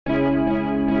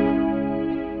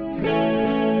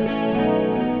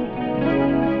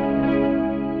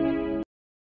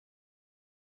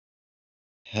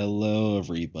Hello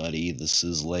everybody, this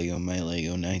is Lego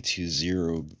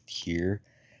 920 here,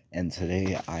 and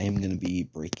today I am going to be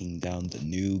breaking down the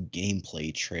new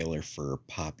gameplay trailer for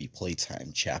Poppy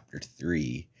Playtime Chapter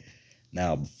 3.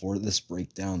 Now, before this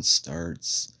breakdown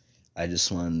starts, I just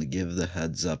wanted to give the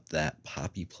heads up that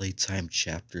Poppy Playtime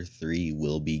Chapter 3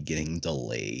 will be getting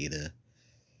delayed.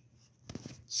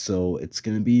 So, it's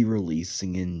going to be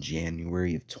releasing in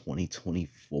January of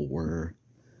 2024.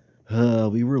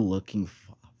 We were looking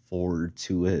forward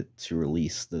to it to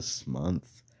release this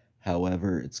month.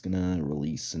 However, it's gonna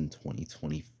release in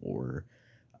 2024,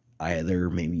 either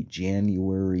maybe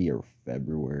January or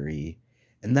February.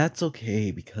 And that's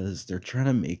okay because they're trying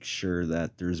to make sure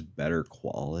that there's better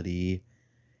quality.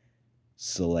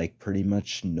 So, like, pretty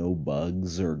much no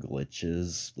bugs or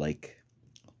glitches. Like,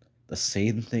 the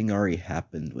same thing already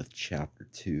happened with Chapter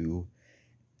 2,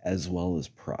 as well as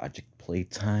Project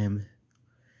Playtime.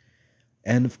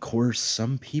 And of course,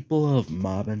 some people of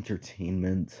Mob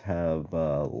Entertainment have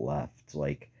left.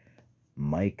 Like,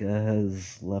 Micah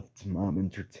has left Mob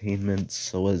Entertainment,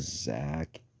 so has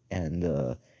Zach,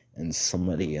 and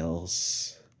somebody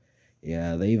else.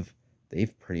 Yeah, they've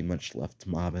pretty much left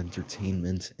Mob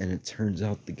Entertainment, and it turns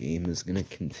out the game is gonna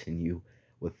continue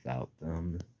without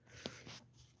them.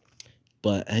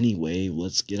 But anyway,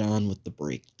 let's get on with the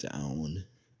breakdown.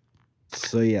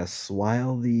 So yes,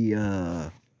 while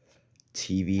the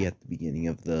TV at the beginning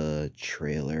of the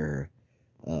trailer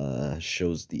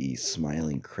shows the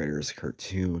Smiling Critters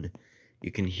cartoon,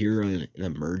 you can hear an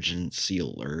emergency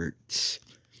alert,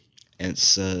 and it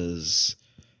says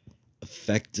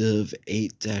effective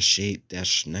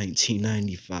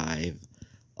 8-8-1995,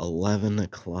 11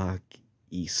 o'clock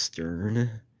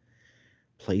Eastern.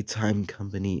 Playtime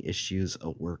Company issues a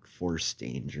workforce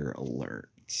danger alert.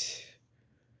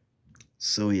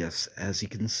 So yes, as you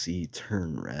can see,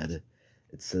 turn red.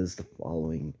 It says the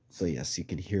following. So yes, you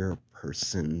can hear a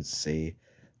person say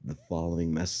the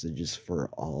following messages for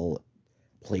all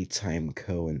Playtime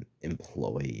Co.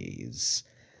 employees.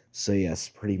 So yes,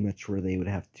 pretty much where they would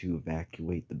have to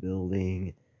evacuate the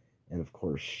building and of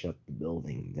course shut the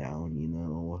building down, you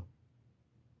know.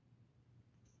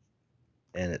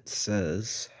 And it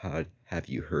says, have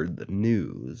you heard the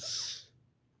news?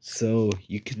 So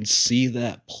you can see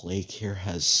that Playcare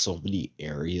has so many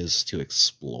areas to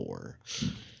explore.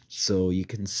 So you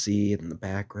can see in the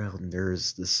background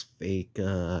there's this fake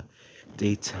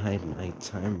daytime,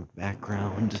 nighttime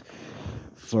background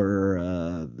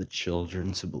for the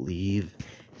children to believe.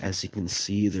 As you can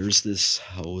see, there's this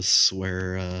house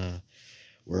where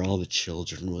all the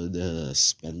children would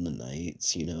spend the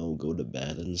nights, you know, go to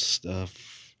bed and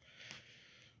stuff.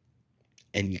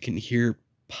 And you can hear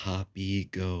Poppy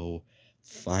go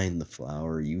find the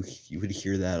flower. You would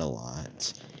hear that a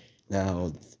lot.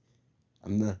 Now,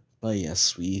 but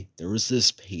yes, there was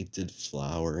this painted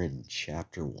flower in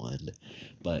chapter 1,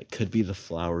 but it could be the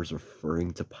flowers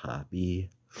referring to Poppy.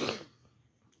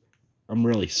 I'm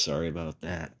really sorry about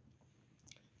that,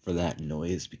 for that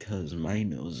noise, because my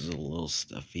nose is a little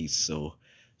stuffy, so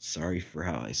sorry for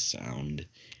how I sound.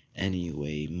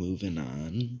 Anyway, moving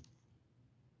on.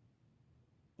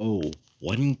 Oh,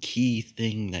 one key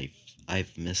thing that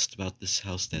I've missed about this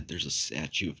house, that there's a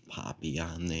statue of Poppy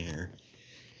on there.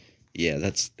 Yeah,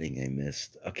 that's the thing I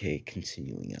missed. Okay,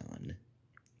 continuing on.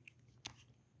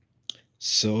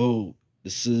 So,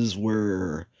 this is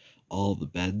where all the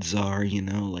beds are, you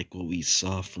know, like what we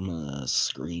saw from a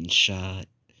screenshot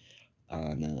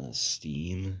on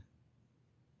Steam.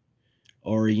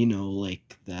 Or, you know,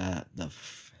 like that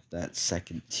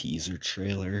second teaser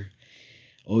trailer.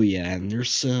 Oh yeah, and there's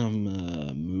some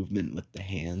movement with the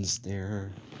hands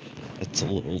there. It's a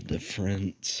little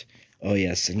different. Oh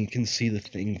yes, and you can see the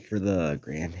thing for the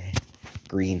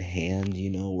green hand, you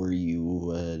know, where you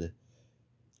would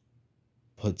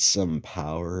put some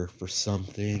power for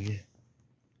something.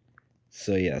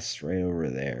 So yes, right over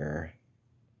there.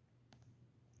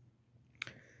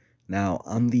 Now,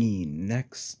 on the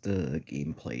next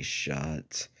gameplay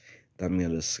shot that I'm going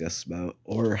to discuss about,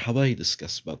 or how about I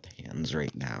discuss about the hands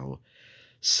right now?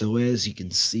 So as you can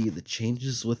see, the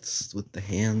changes with the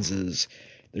hands is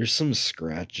there's some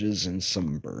scratches and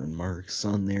some burn marks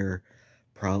on there,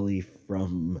 probably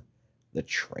from the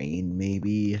train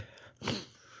maybe.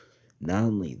 Not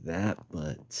only that,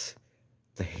 but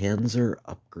the hands are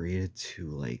upgraded to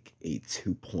like a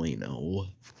 2.0.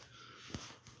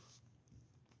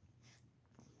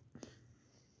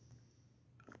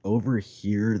 Over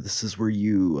here, this is where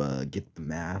you get the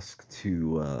mask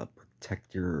to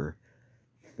protect your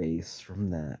face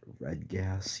from that red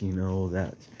gas, you know,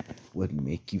 that would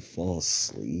make you fall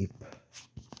asleep.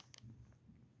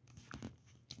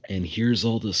 And here's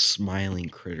all the Smiling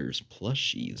Critters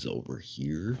plushies over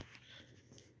here.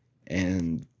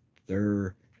 And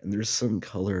there and there's some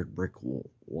colored brick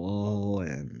wall,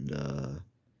 and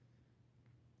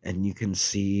you can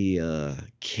see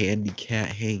Candy Cat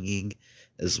hanging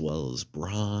as well as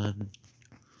Braun.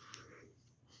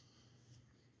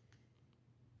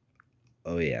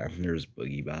 Oh yeah, there's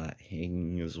Boogie Bot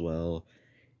hanging as well,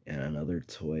 and another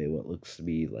toy, what looks to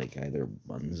be like either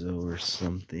Bunzo or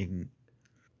something.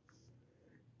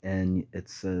 And it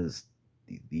says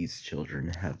these children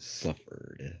have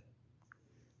suffered.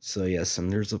 So yes,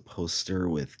 and there's a poster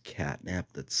with Catnap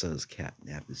that says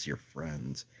Catnap is your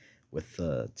friend, with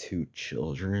two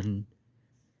children.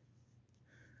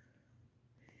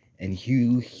 And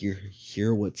you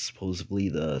hear what's supposedly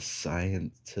the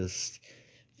scientist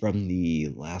from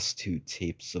the last two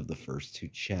tapes of the first two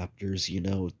chapters,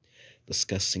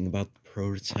 discussing about the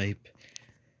prototype.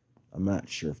 I'm not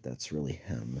sure if that's really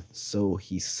him. So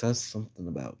he says something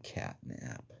about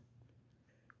Catnap.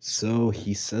 So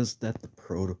he says that the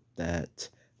prototype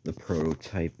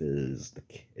is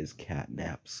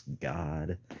Catnap's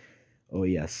god. Oh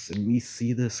yes, and we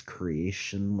see this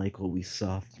creation like what we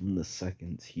saw from the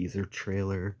second teaser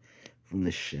trailer from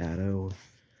the shadow.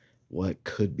 What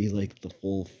could be like the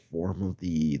full form of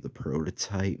the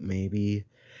prototype maybe.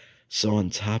 So on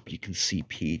top you can see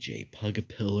PJ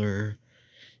Pugapillar,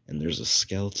 and there's a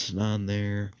skeleton on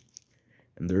there,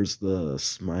 and there's the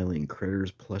Smiling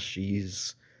Critters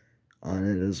plushies on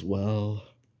it as well.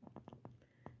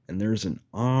 And there's an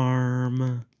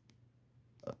arm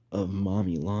of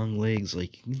Mommy Longlegs.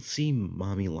 Like, you can see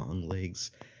Mommy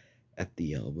Longlegs at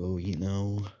the elbow.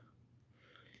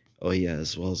 Oh, yeah,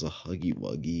 as well as a Huggy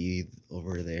Wuggy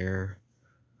over there.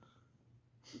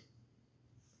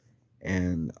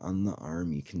 And on the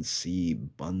arm, you can see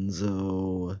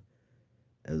Bunzo,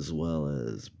 as well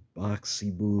as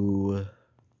Boxy Boo.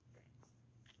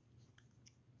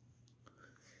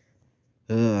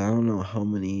 I don't know how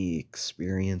many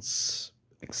experiments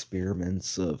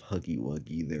of Huggy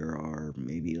Wuggy there are.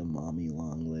 Maybe the Mommy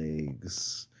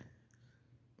Longlegs.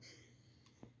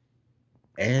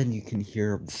 And you can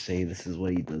hear him say this is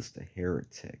what he does to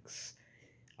heretics.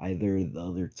 Either the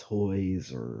other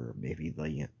toys or maybe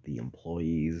the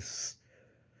employees.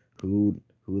 Who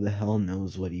the hell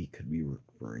knows what he could be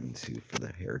referring to for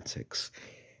the heretics.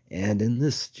 And in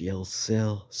this jail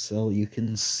cell you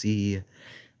can see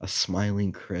a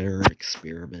Smiling Critter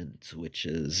experiment, which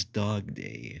is Dog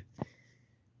Day.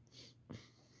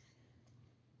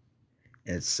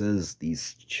 It says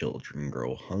these children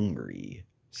grow hungry.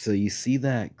 So you see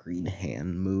that green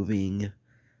hand moving?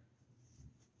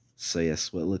 So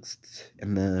yes, what looks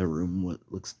in the room, what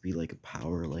looks to be like a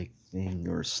power like thing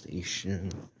or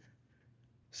station.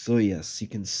 So yes, you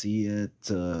can see it,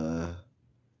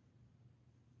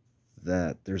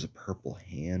 that there's a purple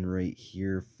hand right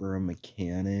here for a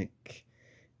mechanic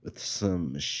with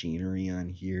some machinery on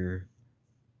here.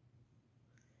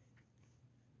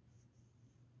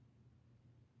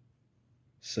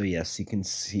 So yes, you can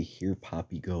see here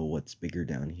Poppy go, what's bigger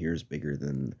down here is bigger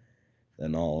than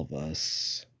all of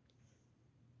us.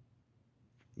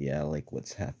 Yeah, like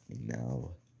what's happening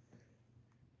now.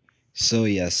 So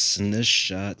yes, in this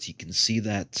shot you can see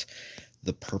that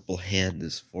the purple hand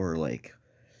is for like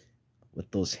with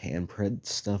those handprint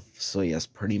stuff. So yes,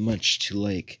 pretty much to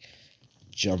like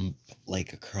jump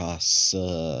like across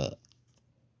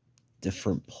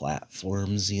different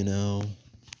platforms.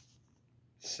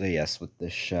 So yes, with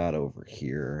this shot over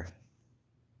here,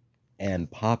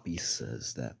 and Poppy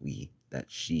says that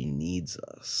she needs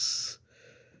us.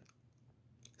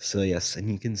 So yes,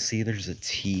 and you can see there's a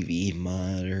TV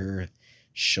monitor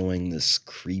showing this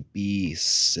creepy,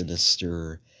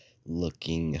 sinister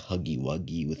looking Huggy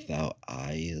Wuggy without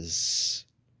eyes.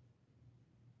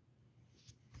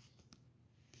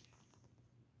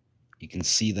 You can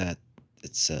see that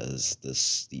it says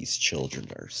these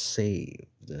children are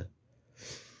saved.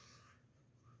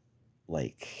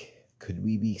 Like, could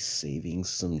we be saving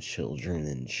some children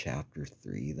in chapter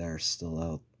 3 that are still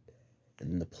out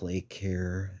in the play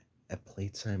care at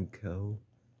Playtime Co?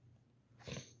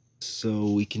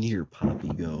 So we can hear Poppy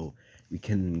go, we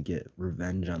can get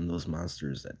revenge on those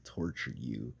monsters that tortured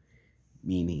you,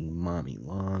 meaning Mommy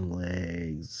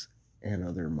Longlegs and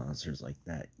other monsters like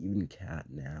that, even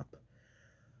Catnap.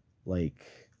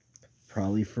 Like,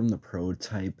 probably from the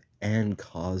prototype and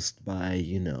caused by,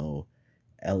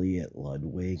 Elliot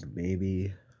Ludwig,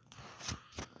 maybe.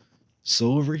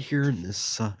 So over here in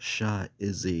this shot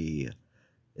is a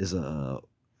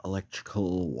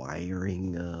electrical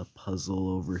wiring puzzle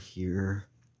over here.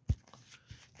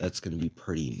 That's gonna be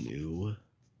pretty new.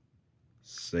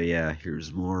 So yeah,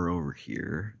 here's more over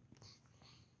here.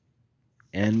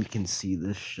 And we can see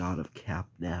this shot of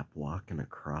Capnap walking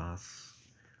across.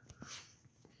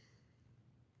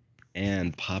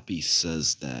 And Poppy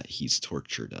says that he's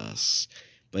tortured us.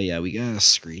 But yeah, we got a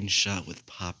screenshot with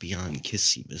Poppy on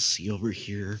Kissy Missy over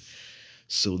here.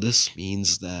 So this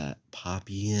means that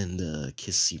Poppy and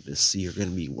Kissy Missy are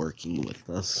going to be working with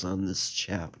us on this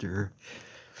chapter.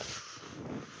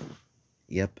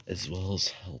 Yep, as well as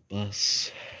help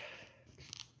us.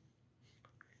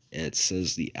 And it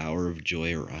says the hour of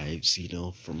joy arrives, you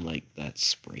know, from like that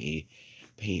spray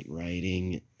paint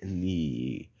writing in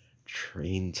the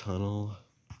train tunnel.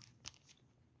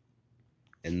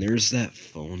 And there's that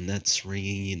phone that's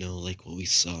ringing, you know, like what we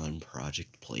saw in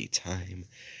Project Playtime,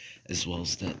 as well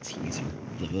as that teaser,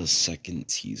 the second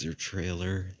teaser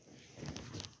trailer.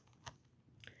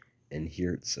 And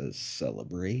here it says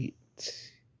celebrate.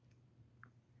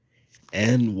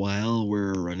 And while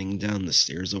we're running down the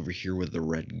stairs over here with the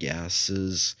red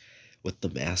gases, with the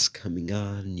mask coming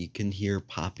on, you can hear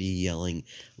Poppy yelling,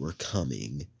 "We're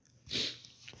coming."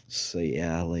 So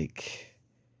yeah,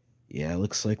 it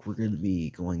looks like we're gonna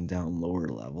be going down lower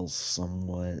levels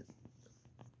somewhat.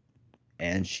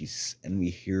 And we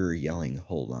hear her yelling,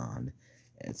 "Hold on."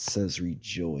 It says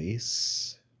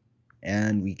rejoice.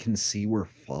 And we can see we're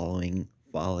falling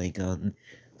on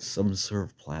some sort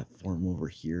of platform over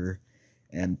here.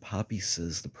 And Poppy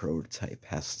says the prototype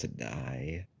has to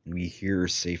die. We hear her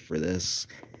say for this.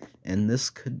 And this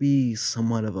could be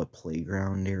somewhat of a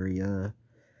playground area.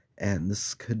 And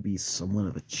this could be somewhat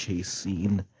of a chase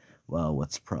scene. Well,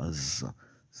 what's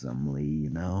presumably,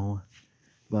 you know?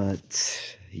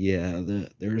 But, yeah,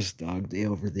 there's Dog Day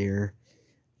over there.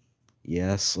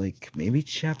 Yes, like, maybe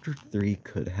Chapter 3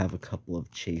 could have a couple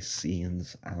of chase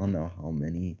scenes. I don't know how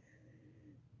many.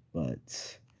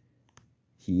 But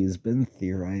he has been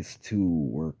theorized to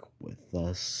work with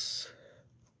us.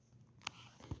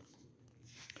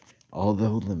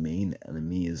 Although the main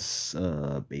enemy is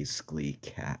basically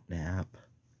Catnap.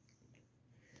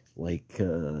 Like,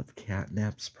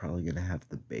 Catnap's probably gonna have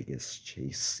the biggest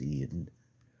chase scene.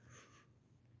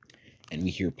 And we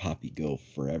hear Poppy go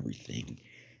for everything.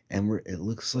 And it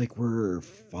looks like we're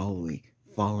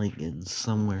falling in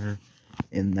somewhere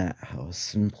in that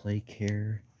house in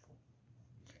Playcare.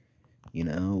 You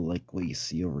know, like what you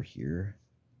see over here.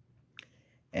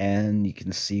 And you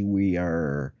can see we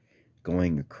are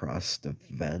going across the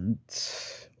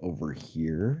vent over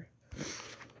here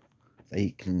that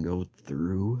you can go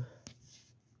through.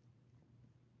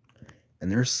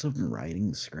 And there's some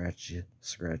writing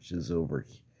scratches over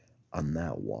on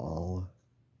that wall.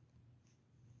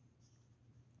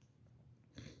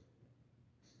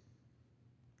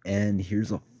 And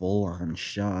here's a full-on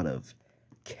shot of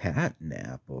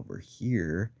Catnap over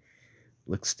here.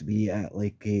 Looks to be at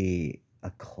like a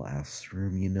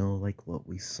classroom, you know, like what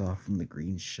we saw from the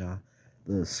screenshots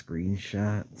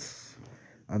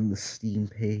on the Steam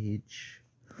page.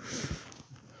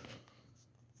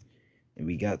 And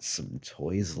we got some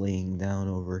toys laying down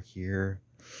over here.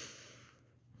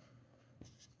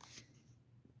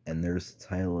 And there's the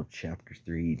title of Chapter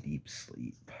 3, Deep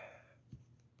Sleep.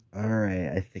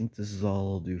 Alright, I think this is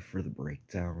all I'll do for the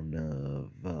breakdown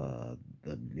of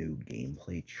the new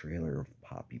gameplay trailer of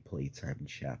Poppy Playtime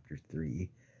Chapter 3.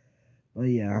 But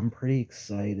yeah, I'm pretty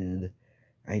excited.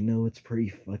 I know it's pretty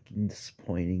fucking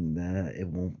disappointing that it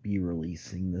won't be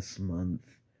releasing this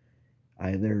month.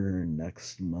 Either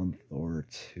next month or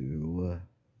two.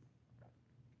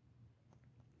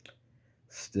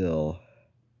 Still,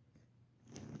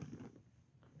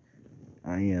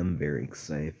 I am very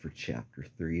excited for Chapter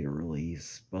 3 to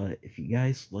release, but if you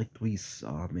guys liked what you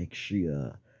saw, make sure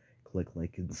you click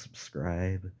like and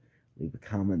subscribe, leave a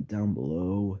comment down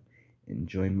below, and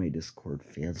join my Discord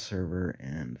fan server,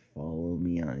 and follow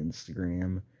me on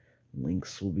Instagram.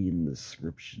 Links will be in the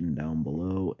description down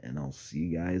below, and I'll see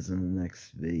you guys in the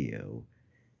next video.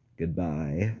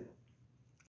 Goodbye.